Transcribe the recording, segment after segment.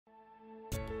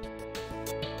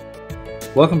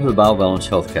Welcome to the Biobalance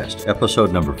Healthcast,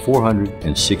 episode number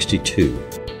 462,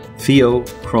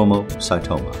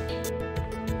 Pheochromocytoma.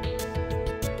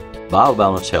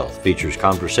 Biobalance Health features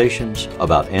conversations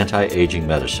about anti-aging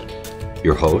medicine.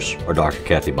 Your hosts are Dr.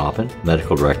 Kathy Maupin,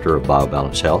 Medical Director of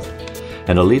Biobalance Health,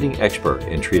 and a leading expert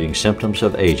in treating symptoms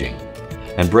of aging,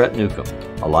 and Brett Newcomb,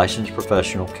 a licensed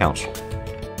professional counselor.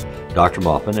 Dr.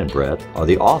 Maupin and Brett are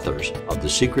the authors of The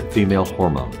Secret Female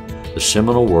Hormone, the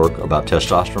seminal work about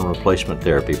testosterone replacement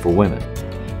therapy for women,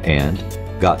 and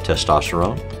Got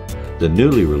Testosterone, the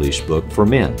newly released book for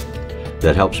men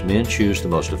that helps men choose the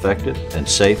most effective and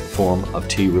safe form of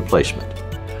T replacement.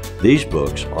 These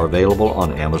books are available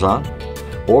on Amazon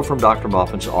or from Dr.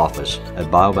 Maupin's office at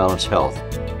Biobalance Health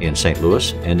in St.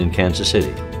 Louis and in Kansas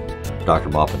City. Dr.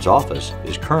 Maupin's office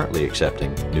is currently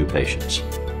accepting new patients.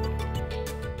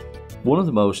 One of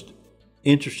the most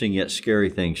interesting yet scary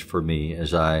things for me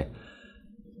as I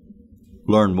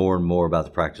learn more and more about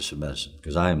the practice of medicine,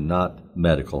 because I am not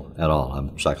medical at all,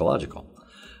 I'm psychological,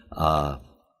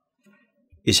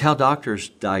 is how doctors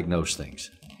diagnose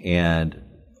things, and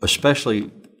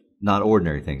especially not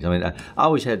ordinary things. I mean, I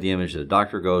always had the image that a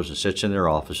doctor goes and sits in their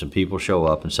office and people show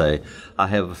up and say, I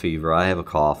have a fever, I have a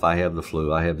cough, I have the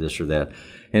flu, I have this or that.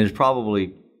 And there's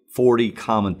probably 40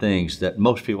 common things that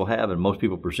most people have and most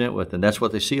people present with, and that's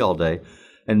what they see all day.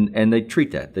 And they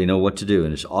treat that. They know what to do,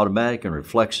 and it's automatic and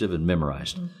reflexive and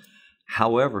memorized. Mm-hmm.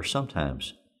 However,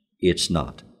 sometimes it's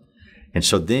not. And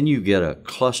so then you get a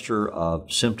cluster of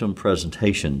symptom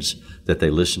presentations that they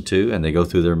listen to, and they go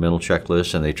through their mental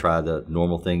checklist, and they try the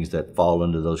normal things that fall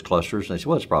into those clusters. And they say,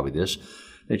 well, it's probably this.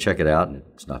 They check it out, and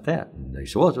it's not that. And they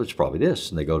say, well, it's probably this.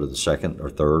 And they go to the second or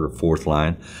third or fourth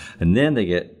line, and then they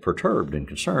get perturbed and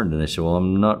concerned, and they say, well,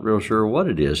 I'm not real sure what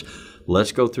it is.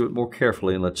 Let's go through it more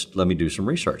carefully, and let me do some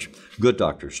research. Good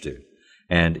doctors do.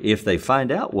 And if they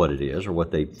find out what it is or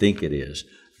what they think it is,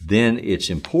 then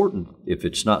it's important, if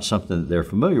it's not something that they're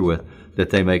familiar with, that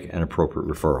they make an appropriate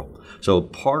referral. So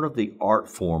part of the art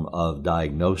form of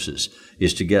diagnosis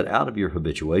is to get out of your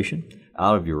habituation,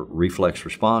 out of your reflex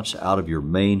response, out of your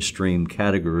mainstream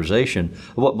categorization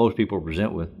of what most people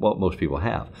present with, what most people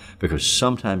have. Because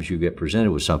sometimes you get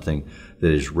presented with something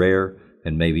that is rare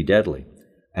and maybe deadly.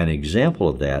 An example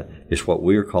of that is what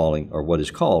we're calling, or what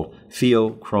is called,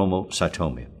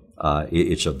 Pheochromocytoma.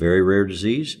 It's a very rare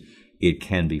disease. It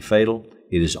can be fatal.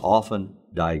 It is often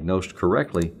diagnosed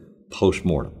correctly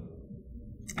post-mortem.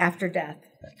 After death.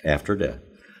 After death.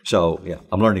 So, yeah,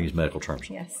 I'm learning these medical terms.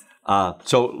 Yes.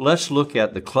 So let's look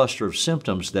at the cluster of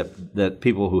symptoms that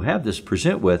people who have this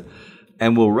present with,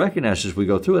 and we'll recognize as we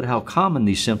go through it how common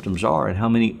these symptoms are and how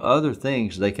many other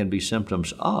things they can be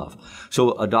symptoms of.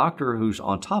 So a doctor who's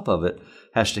on top of it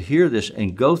has to hear this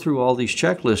and go through all these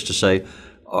checklists to say,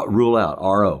 rule out,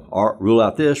 rule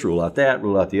out this, rule out that,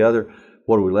 rule out the other.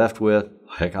 What are we left with?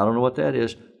 Heck, I don't know what that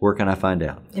is. Where can I find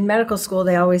out? In medical school,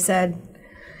 they always said,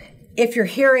 if you're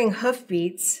hearing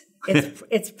hoofbeats,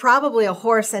 it's probably a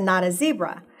horse and not a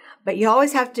zebra. But you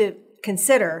always have to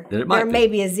consider there may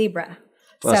be a zebra.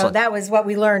 Well, so that was what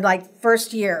we learned like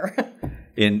first year.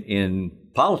 In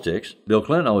politics, Bill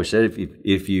Clinton always said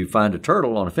if you find a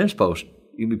turtle on a fence post,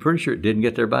 you'd be pretty sure it didn't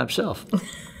get there by himself.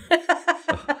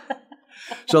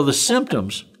 So the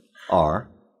symptoms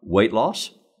are weight loss,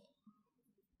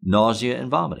 nausea and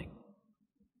vomiting,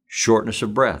 shortness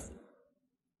of breath,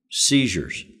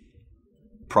 seizures,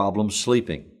 problems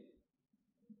sleeping,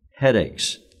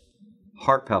 headaches,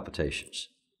 heart palpitations,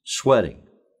 sweating,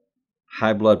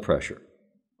 high blood pressure,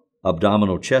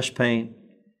 abdominal chest pain,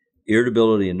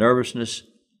 irritability and nervousness,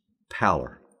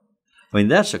 pallor. I mean,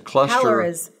 that's a cluster. Pallor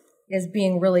is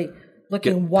being really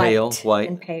looking white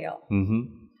and pale.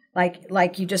 Mm-hmm.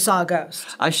 Like you just saw a ghost.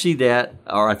 I see that,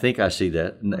 or I think I see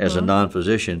that as a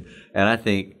non-physician, and I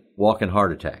think walking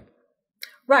heart attack.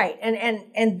 Right,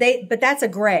 but that's a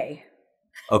gray.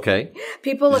 Okay.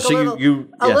 People look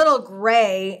a little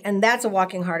gray, and that's a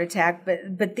walking heart attack.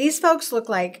 But these folks look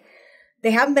like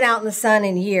they haven't been out in the sun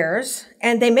in years,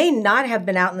 and they may not have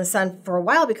been out in the sun for a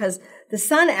while because the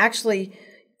sun actually,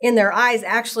 in their eyes,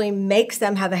 actually makes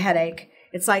them have a headache.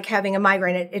 It's like having a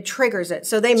migraine. It triggers it.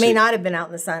 So they may not have been out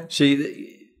in the sun.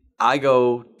 See, I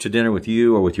go to dinner with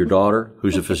you or with your daughter,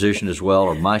 who's a physician as well,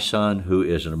 or my son, who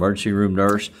is an emergency room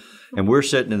nurse, and we're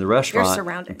sitting in the restaurant. You're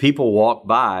surrounded. People walk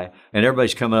by, and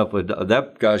everybody's coming up with,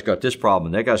 that guy's got this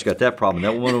problem, that guy's got that problem,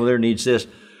 that one over there needs this.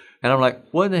 And I'm like,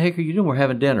 what in the heck are you doing? We're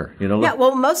having dinner. Yeah,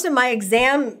 well, most of my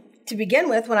exam to begin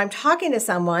with when I'm talking to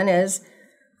someone is,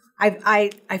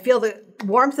 I feel the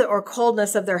warmth or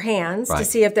coldness of their hands to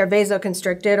see if they're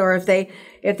vasoconstricted or if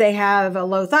they have a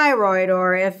low thyroid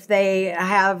or if they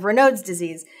have Raynaud's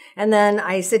disease. And then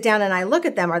I sit down and I look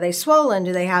at them. Are they swollen?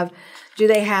 Do they have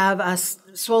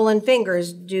swollen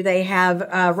fingers? Do they have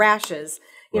rashes?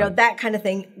 You know, that kind of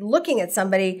thing. Looking at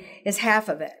somebody is half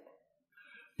of it.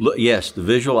 Yes, the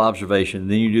visual observation,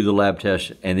 then you do the lab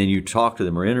test, and then you talk to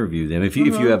them or interview them if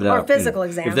you have that or physical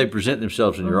exam. If they present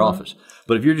themselves in your office.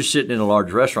 But if you're just sitting in a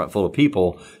large restaurant full of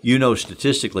people, you know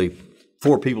statistically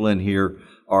 4 people in here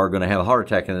are going to have a heart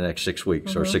attack in the next 6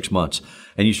 weeks or 6 months.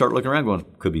 And you start looking around going,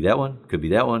 could be that one, could be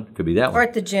that one, could be that one. Or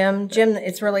at the gym,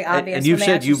 it's really obvious. And you've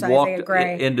said you've walked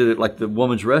into like the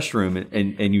woman's restroom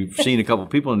and you've seen a couple of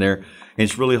people in there, and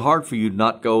it's really hard for you to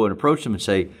not go and approach them and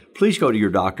say, please go to your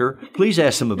doctor. Please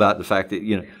ask them about the fact that,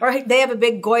 you know. Or they have a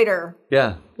big goiter.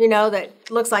 Yeah. You know,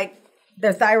 that looks like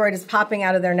their thyroid is popping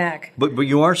out of their neck. But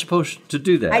you aren't supposed to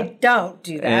do that. I don't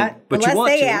do that. But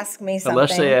unless they ask me something.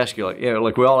 Unless they ask you,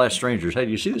 like we all ask strangers, hey,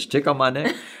 do you see this tick on my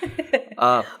neck?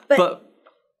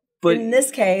 But in this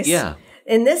case,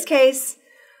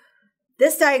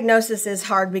 this diagnosis is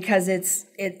hard because it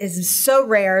is so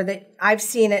rare that I've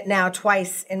seen it now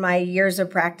twice in my years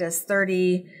of practice,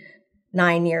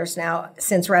 39 years now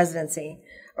since residency,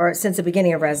 or since the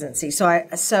beginning of residency. So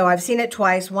I've seen it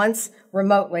twice, once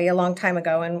remotely a long time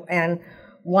ago and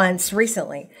once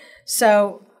recently.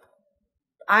 So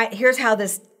here's how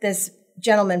this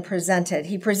gentleman presented.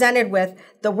 He presented with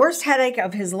the worst headache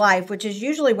of his life, which is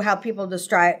usually how people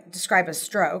describe a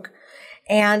stroke,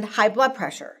 and high blood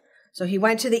pressure. So he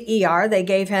went to the ER. They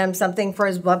gave him something for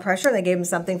his blood pressure. And they gave him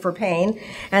something for pain,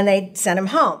 and they sent him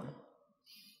home.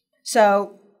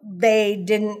 So they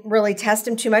didn't really test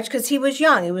him too much because he was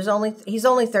young. He's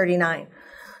only 39.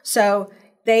 So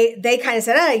they kind of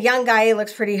said, a young guy, he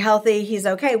looks pretty healthy. He's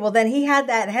okay. Well, then he had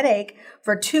that headache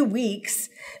for 2 weeks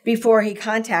before he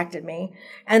contacted me.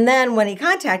 And then when he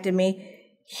contacted me,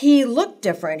 he looked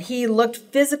different. He looked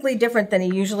physically different than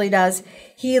he usually does.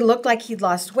 He looked like he'd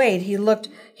lost weight. He looked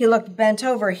bent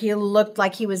over. He looked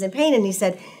like he was in pain. And he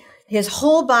said his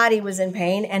whole body was in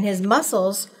pain and his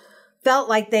muscles felt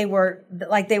like they were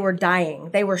dying.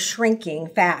 They were shrinking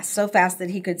fast, so fast that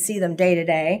he could see them day to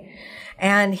day.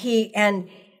 And he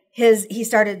was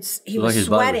like his sweating.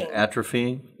 Body was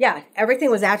atrophying? Yeah,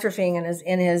 everything was atrophying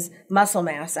in his muscle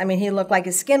mass. I mean, he looked like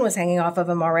his skin was hanging off of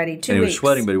him already 2 weeks. And he was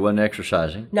sweating, but he wasn't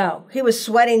exercising? No, he was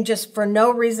sweating just for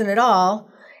no reason at all.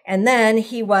 And then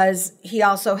he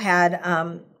also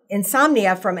had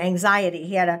insomnia from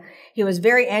anxiety. He was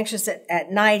very anxious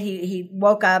at night. He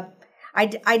woke up.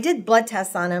 I did blood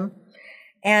tests on him,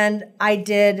 and I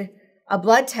did a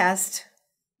blood test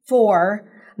for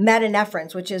Metabolism,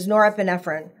 which is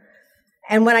Norepinephrine.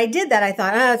 And when I did that, I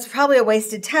thought, it's probably a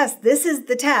wasted test. This is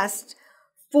the test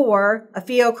for a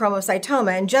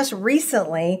Pheochromocytoma. And just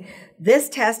recently, this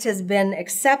test has been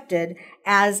accepted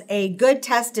as a good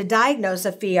test to diagnose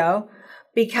a Pheo,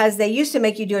 because they used to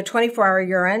make you do a 24-hour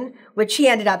urine, which he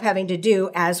ended up having to do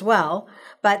as well.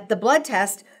 But the blood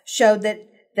test showed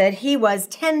that he was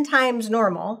 10 times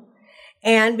normal.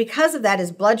 And because of that,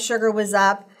 his blood sugar was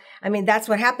up. I mean, that's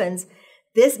what happens.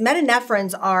 This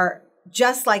Metabolisms are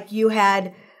just like you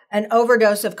had an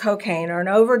overdose of cocaine or an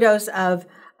overdose of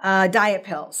diet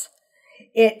pills.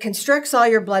 It constricts all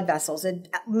your blood vessels. It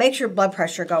makes your blood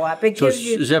pressure go up.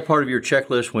 Is that part of your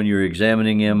checklist when you're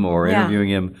examining him or interviewing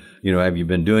him? You know, have you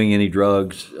been doing any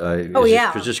drugs?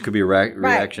 Because this could be a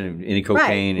reaction. Any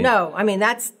cocaine? Right. No, I mean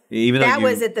that's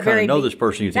was at the very know this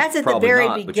person. You think that's at probably the very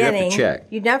not, beginning. But you have to check.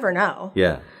 You never know.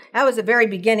 Yeah. That was the very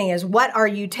beginning. Is what are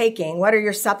you taking? What are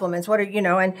your supplements? What are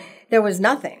And there was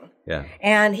nothing. Yeah.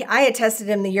 And I had tested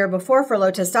him the year before for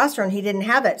low testosterone. He didn't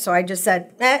have it. So I just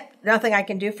said, nothing I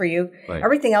can do for you. Right.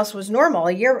 Everything else was normal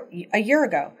a year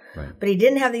ago. Right. But he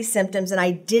didn't have these symptoms, and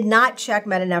I did not check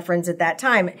Metabolisms at that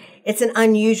time. It's an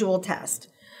unusual test.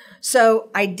 So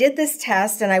I did this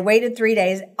test, and I waited 3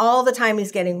 days. All the time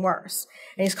he's getting worse.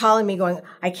 And he's calling me going,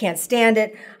 I can't stand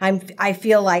it. I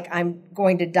feel like I'm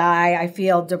going to die. I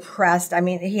feel depressed. I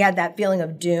mean, he had that feeling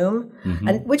of doom,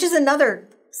 which is another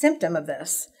symptom of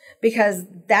this, because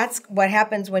that's what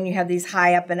happens when you have these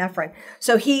high epinephrine.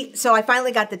 So I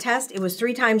finally got the test. It was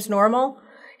 3 times normal.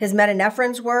 His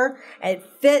Metabolisms were. It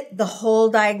fit the whole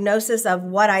diagnosis of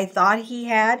what I thought he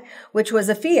had, which was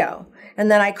a Pheo.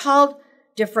 And then I called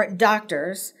different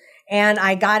doctors, and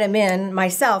I got him in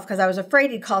myself because I was afraid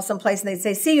he'd call someplace and they'd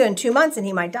say, see you in 2 months, and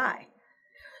he might die.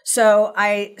 So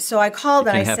I called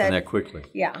and I said, it can't happen that quickly.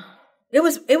 Yeah. It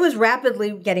was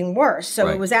rapidly getting worse, so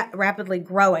It was rapidly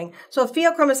growing. So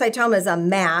Pheochromocytoma is a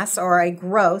mass or a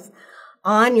growth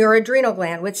on your adrenal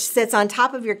gland, which sits on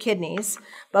top of your kidneys,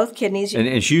 both kidneys. And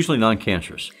it's usually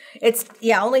non-cancerous. It's,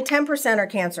 only 10% are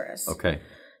cancerous. Okay.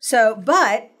 So,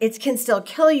 but it can still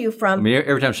kill you from... I mean,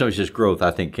 every time somebody says growth, I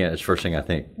think it's the first thing I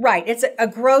think. Right. It's a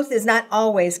growth is not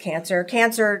always cancer.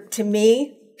 Cancer, to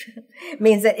me,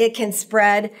 means that it can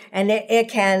spread and it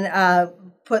can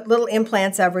put little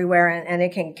implants everywhere and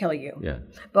it can kill you. Yeah.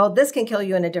 Well, this can kill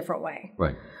you in a different way.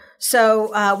 Right.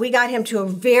 So we got him to a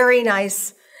very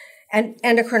nice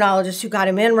endocrinologist who got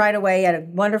him in right away. He had a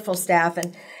wonderful staff,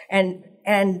 and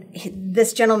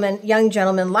this young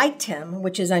gentleman liked him,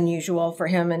 which is unusual for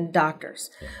him and doctors.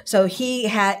 So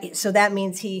that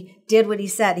means he did what he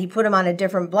said. He put him on a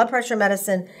different blood pressure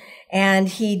medicine, and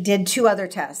he did 2 other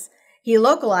tests. He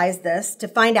localized this to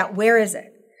find out where is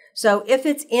it. So if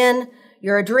it's in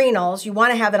your adrenals, you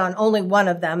want to have it on only one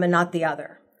of them and not the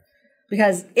other.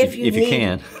 Because if you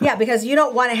can. Yeah, because you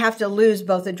don't want to have to lose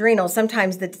both adrenals.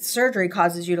 Sometimes the surgery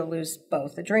causes you to lose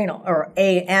both adrenal or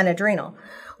an adrenal.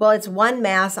 Well, it's one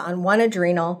mass on one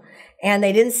adrenal, and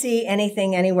they didn't see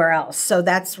anything anywhere else. So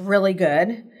that's really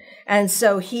good. And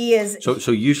so he is...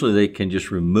 So usually they can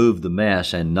just remove the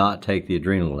mass and not take the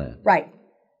adrenal gland. Right.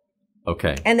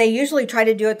 Okay. And they usually try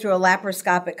to do it through a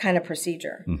laparoscopic kind of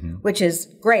procedure, which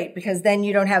is great because then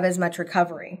you don't have as much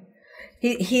recovery.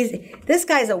 This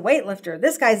guy's a weightlifter.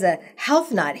 This guy's a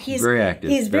health nut. He's very active.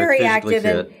 He's very active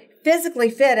and physically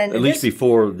fit. And at least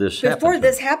before this happened. Before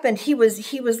this happened, he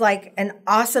was like an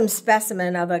awesome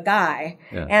specimen of a guy.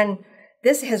 Yeah. And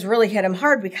this has really hit him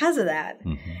hard because of that.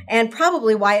 And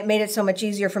probably why it made it so much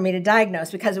easier for me to diagnose,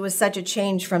 because it was such a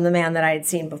change from the man that I had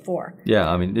seen before. Yeah,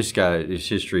 I mean, this guy, his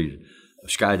history of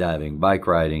skydiving, bike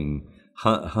riding,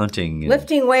 hunting.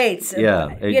 Lifting weights.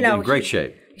 Yeah, in great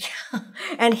shape. Yeah.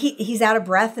 And he's out of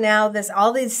breath now.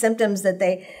 All these symptoms that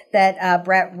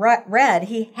Brett read,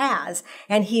 he has,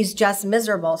 and he's just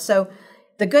miserable. So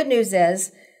the good news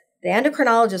is the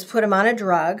endocrinologist put him on a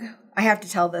drug. I have to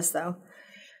tell this though.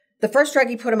 The first drug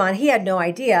he put him on, he had no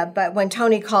idea, but when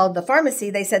Tony called the pharmacy,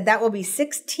 they said that will be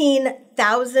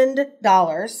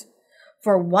 $16,000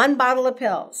 for one bottle of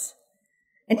pills.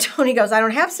 And Tony goes, I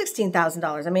don't have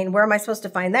 $16,000. I mean, where am I supposed to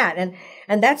find that?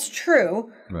 And that's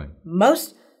true. Right.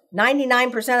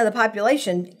 99% of the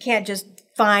population can't just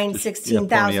find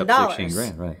 $16,000. 16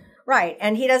 grand, right. Right.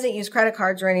 And he doesn't use credit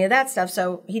cards or any of that stuff,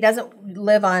 so he doesn't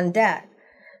live on debt.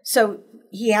 So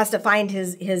he has to find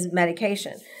his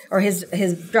medication or his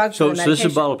drugs. So this is a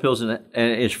bottle of pills, and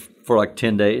it's for like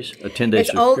 10 days? A 10-day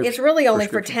subscription? It's really only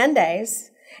for 10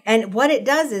 days. And what it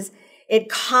does is it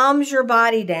calms your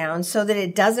body down so that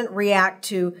it doesn't react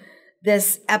to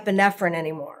this epinephrine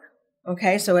anymore.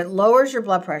 Okay, so it lowers your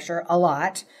blood pressure a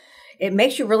lot. It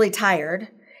makes you really tired.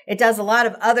 It does a lot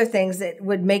of other things that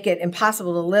would make it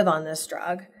impossible to live on this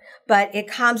drug, but it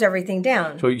calms everything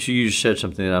down. So you just said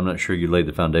something that I'm not sure you laid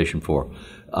the foundation for.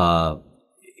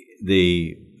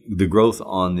 The growth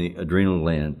on the adrenal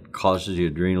gland causes the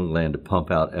adrenal gland to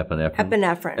pump out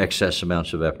epinephrine. Excess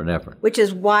amounts of epinephrine. Which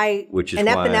is why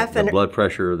the blood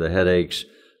pressure, the headaches,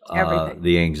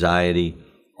 the anxiety,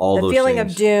 all those things. The feeling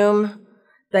of doom.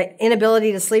 The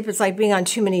inability to sleep, it's like being on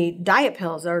too many diet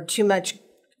pills or too much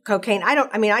cocaine. I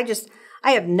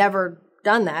have never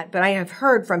done that, but I have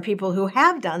heard from people who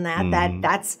have done that,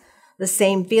 that's the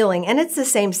same feeling. And it's the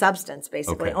same substance,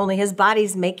 basically, only his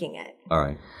body's making it. All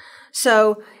right.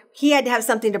 So he had to have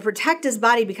something to protect his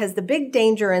body, because the big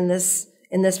danger in this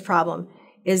problem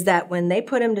is that when they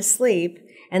put him to sleep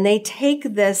and they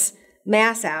take this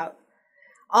mass out,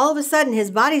 all of a sudden,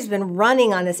 his body's been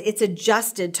running on this. It's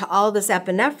adjusted to all this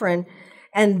epinephrine,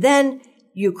 and then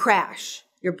you crash.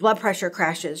 Your blood pressure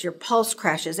crashes, your pulse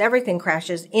crashes, everything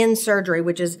crashes in surgery,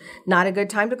 which is not a good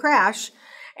time to crash.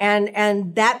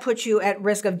 And that puts you at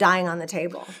risk of dying on the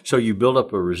table. So you build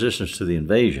up a resistance to the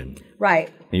invasion. Right.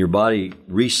 And your body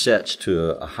resets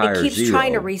to a higher zero. It keeps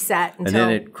trying to reset until and then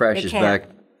it crashes back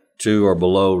to or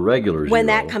below regular zero. When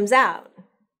that comes out.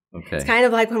 Okay. It's kind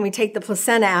of like when we take the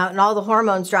placenta out and all the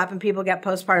hormones drop and people get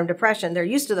postpartum depression. They're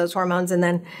used to those hormones, and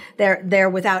then they're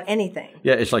without anything.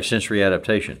 Yeah, it's like sensory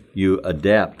adaptation. You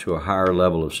adapt to a higher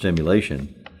level of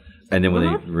stimulation, and then when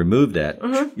they remove that,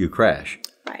 you crash.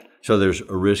 Right. So there's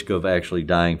a risk of actually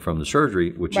dying from the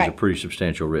surgery, which is a pretty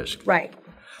substantial risk. Right.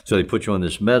 So they put you on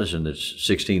this medicine that's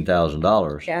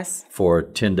 $16,000 for a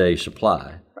 10-day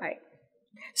supply.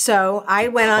 So I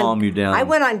went on. Calm you down. I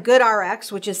went on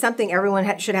GoodRx, which is something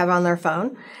everyone should have on their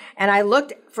phone, and I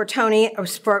looked for Tony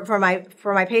for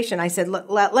my patient. I said,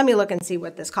 let me look and see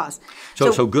what this costs.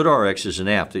 So GoodRx is an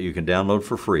app that you can download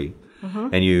for free,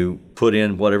 and you put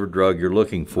in whatever drug you're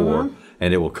looking for,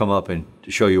 and it will come up and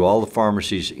show you all the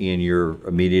pharmacies in your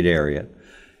immediate area.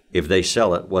 if they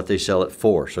sell it, what they sell it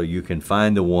for, so you can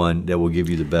find the one that will give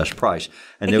you the best price.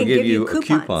 And They they'll can give you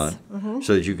coupons. a coupon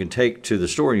so that you can take to the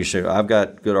store and you say, I've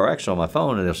got GoodRx on my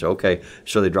phone, and they'll say, okay,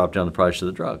 so they drop down the price of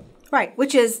the drug. Right,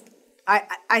 which is,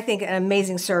 I think, an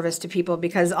amazing service to people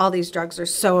because all these drugs are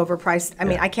so overpriced. I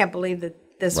mean, I can't believe that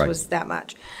this was that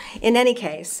much. In any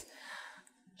case,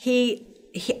 he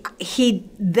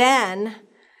then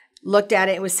looked at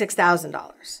it, it was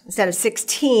 $6,000. Instead of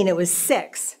 16, it was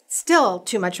 $6,000. Still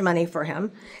too much money for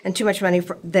him, and too much money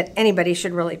that anybody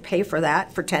should really pay for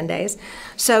that for 10 days.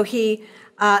 So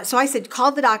so I said,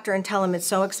 call the doctor and tell him it's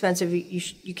so expensive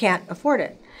you can't afford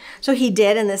it. So he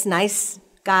did, and this nice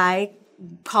guy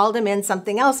called him in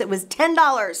something else. It was $10.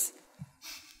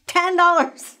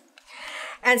 $10.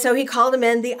 And so he called him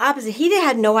in the opposite. He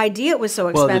had no idea it was so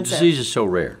expensive. Well, the disease is so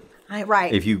rare.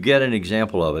 Right. If you get an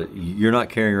example of it, you're not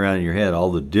carrying around in your head all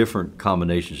the different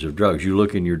combinations of drugs. You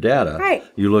look in your data. Right.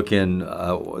 You look in,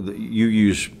 you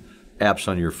use apps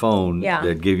on your phone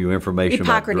that give you information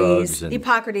about drugs.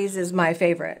 Hippocrates is my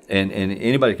favorite. And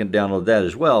anybody can download that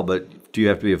as well, but do you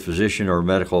have to be a physician or a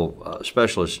medical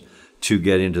specialist to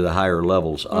get into the higher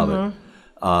levels of it?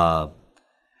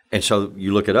 And so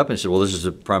you look it up and say, well, this is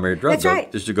a primary drug. That's right.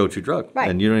 This is a go-to drug. Right.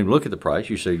 And you don't even look at the price.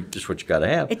 You say, this is what you got to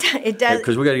have. It does.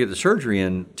 Because we got to get the surgery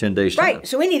in 10 days' time. Right.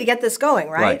 So we need to get this going,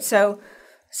 right? So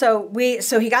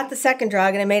he got the second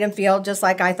drug, and it made him feel just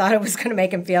like I thought it was going to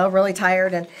make him feel, really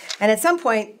tired. And at some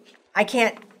point, I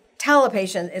can't tell a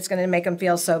patient it's going to make them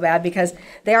feel so bad because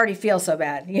they already feel so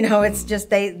bad. You know, it's just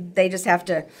they just have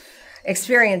to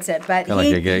experience it. But kind of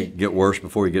like they get worse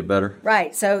before you get better.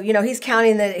 Right. So, you know, he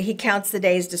counts the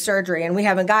days to surgery, and we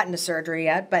haven't gotten to surgery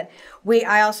yet. But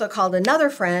I also called another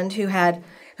friend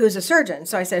who's a surgeon.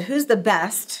 So I said, who's the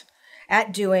best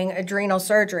at doing adrenal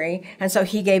surgery? And so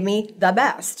he gave me the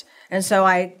best. And so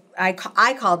I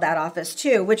called that office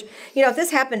too, which, you know, if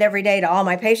this happened every day to all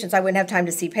my patients, I wouldn't have time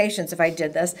to see patients if I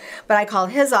did this. But I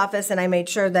called his office, and I made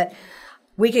sure that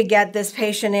we could get this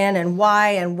patient in, and why,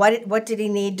 and what did he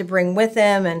need to bring with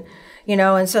him, and you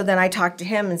know, and so then I talked to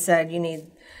him and said, you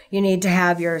need to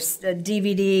have your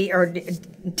DVD or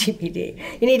DVD.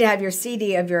 You need to have your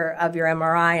CD of your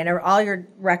MRI and all your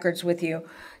records with you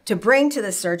to bring to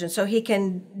the surgeon so he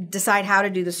can decide how to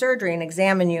do the surgery and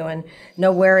examine you and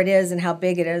know where it is and how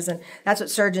big it is, and that's what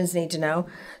surgeons need to know.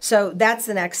 So that's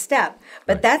the next step,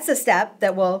 but that's the step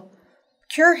that will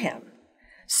cure him.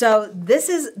 So this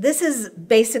is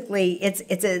basically, it's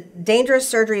a dangerous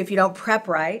surgery if you don't prep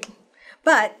right,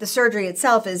 but the surgery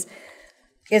itself is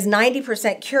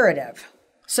 90% curative.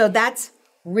 So that's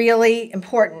really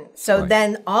important. So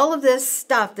then all of this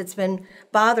stuff that's been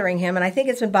bothering him, and I think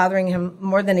it's been bothering him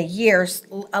more than a year,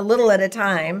 a little at a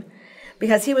time,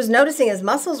 because he was noticing his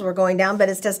muscles were going down, but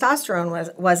his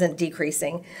testosterone wasn't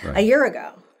decreasing a year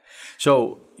ago.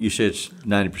 So you say it's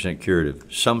 90% curative.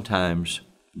 Sometimes,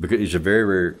 because it's a very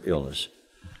rare illness,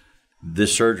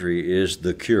 this surgery is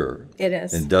the cure. It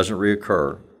is. And doesn't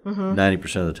reoccur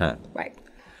 90% of the time. Right.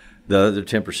 The other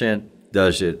 10%,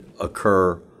 does it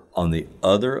occur on the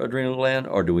other adrenal gland,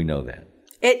 or do we know that?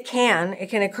 It can. It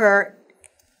can occur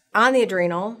on the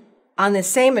adrenal, on the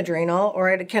same adrenal, or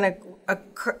it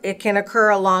can occur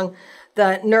along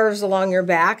the nerves along your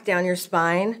back, down your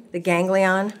spine, the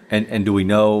ganglion. And do we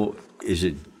know, is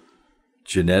it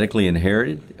genetically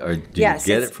inherited, or do you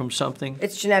get it from something?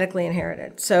 It's genetically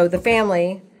inherited. So the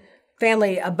family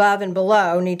above and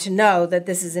below need to know that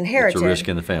this is inherited. It's a risk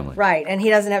in the family. Right, and he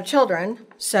doesn't have children,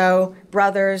 so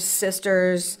brothers,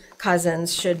 sisters,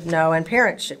 cousins should know, and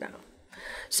parents should know.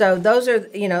 So those are,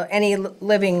 you know, any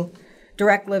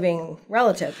direct living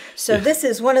relative. So this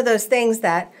is one of those things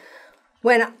that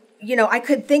when, you know, I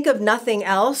could think of nothing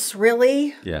else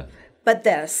really. Yeah. But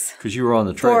this. Because you were on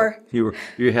the trail.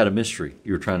 You had a mystery.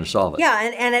 You were trying to solve it. Yeah,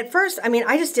 and at first, I mean,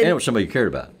 I just didn't. And it was somebody you cared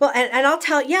about. Well, and I'll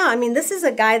tell, I mean, this is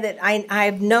a guy that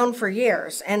I've known for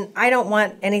years, and I don't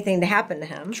want anything to happen to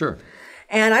him. Sure.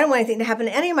 And I don't want anything to happen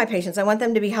to any of my patients. I want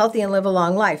them to be healthy and live a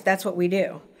long life. That's what we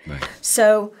do. Right.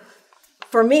 So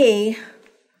for me,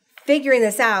 figuring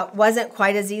this out wasn't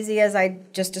quite as easy as I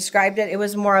just described it. It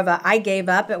was more of I gave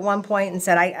up at one point and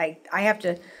said, I have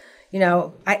to. You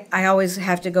know, I always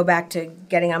have to go back to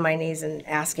getting on my knees and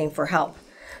asking for help.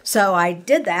 So I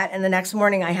did that, and the next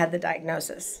morning I had the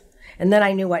diagnosis. And then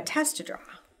I knew what test to draw.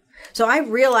 So I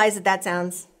realized that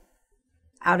sounds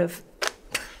out of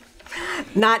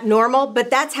not normal, but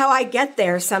that's how I get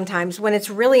there sometimes when it's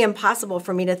really impossible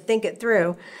for me to think it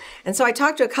through. And so I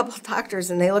talked to a couple of doctors,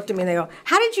 and they looked at me and they go,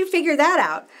 how did you figure that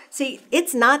out? See,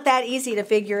 it's not that easy to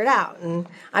figure it out, and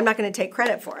I'm not going to take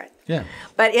credit for it. Yeah.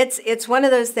 But it's one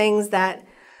of those things that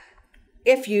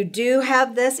if you do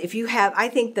have this, I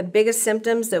think the biggest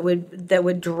symptoms that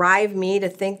would drive me to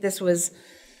think this was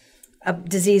a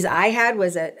disease I had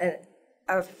was a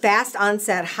fast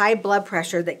onset high blood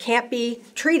pressure that can't be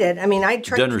treated. I mean,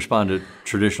 doesn't respond to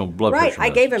traditional blood pressure medicines. I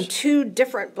gave him 2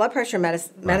 different blood pressure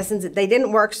medicines. They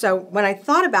didn't work. So when I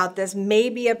thought about this,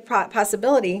 maybe a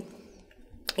possibility,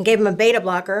 I gave him a beta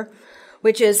blocker,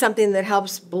 which is something that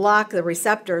helps block the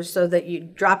receptors so that you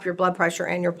drop your blood pressure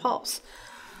and your pulse.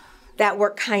 That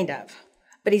worked kind of,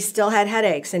 but he still had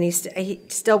headaches and he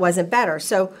still wasn't better.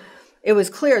 So it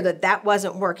was clear that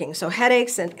wasn't working. So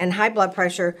headaches and high blood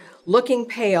pressure, looking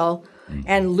pale,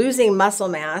 and losing muscle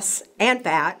mass and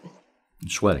fat.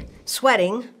 Sweating.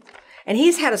 And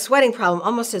he's had a sweating problem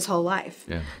almost his whole life.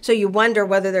 Yeah. So you wonder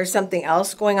whether there's something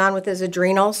else going on with his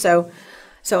adrenal. So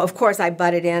of course I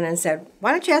butted in and said,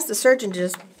 why don't you ask the surgeon to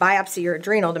just biopsy your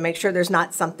adrenal to make sure there's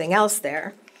not something else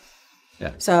there.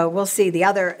 Yeah. So we'll see. The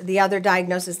other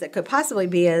diagnosis that could possibly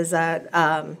be is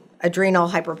adrenal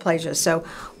hyperplasia. So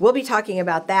we'll be talking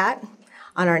about that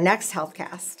on our next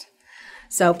Healthcast.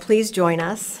 So please join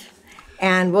us,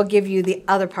 and we'll give you the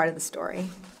other part of the story.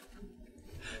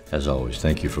 As always,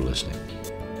 thank you for listening.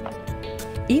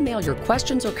 Email your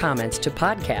questions or comments to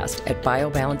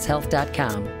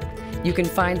podcast@biobalancehealth.com. You can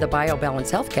find the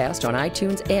BioBalance Healthcast on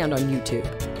iTunes and on YouTube.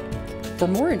 For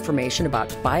more information about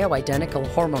bioidentical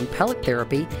hormone pellet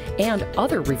therapy and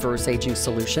other reverse aging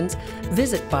solutions,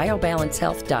 visit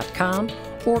biobalancehealth.com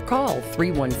or call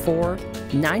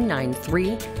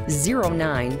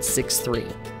 314-993-0963.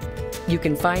 You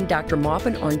can find Dr.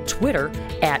 Maupin on Twitter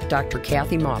 @Dr.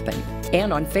 Kathy Maupin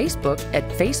and on Facebook at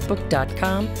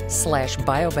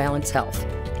facebook.com/biobalancehealth.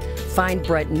 Find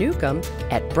Brett Newcomb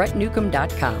at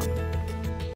brettnewcomb.com.